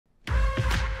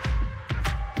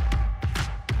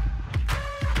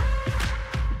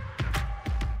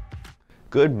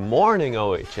Good morning,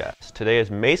 OHS. Today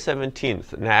is May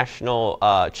 17th, National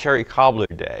Cherry Cobbler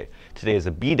Day. Today is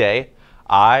a B-Day.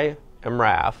 I am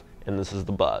Raph, and this is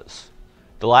The Buzz.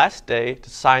 The last day to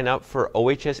sign up for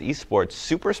OHS Esports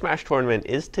Super Smash Tournament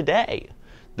is today.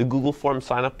 The Google Form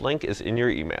sign-up link is in your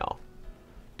email.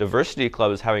 Diversity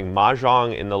Club is having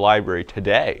Mahjong in the library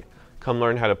today. Come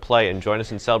learn how to play and join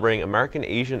us in celebrating American,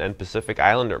 Asian, and Pacific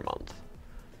Islander Month.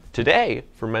 Today,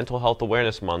 for Mental Health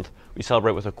Awareness Month, we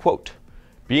celebrate with a quote.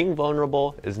 Being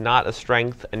vulnerable is not a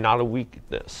strength and not a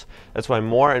weakness. That's why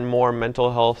more and more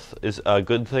mental health is a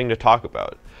good thing to talk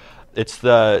about. It's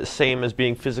the same as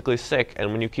being physically sick,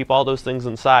 and when you keep all those things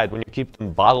inside, when you keep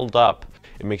them bottled up,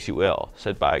 it makes you ill,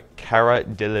 said by Cara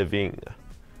Delevingne.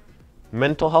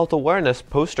 Mental Health Awareness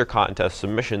poster contest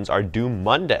submissions are due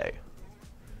Monday.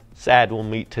 SAD will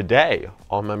meet today.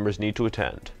 All members need to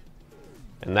attend.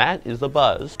 And that is The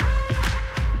Buzz.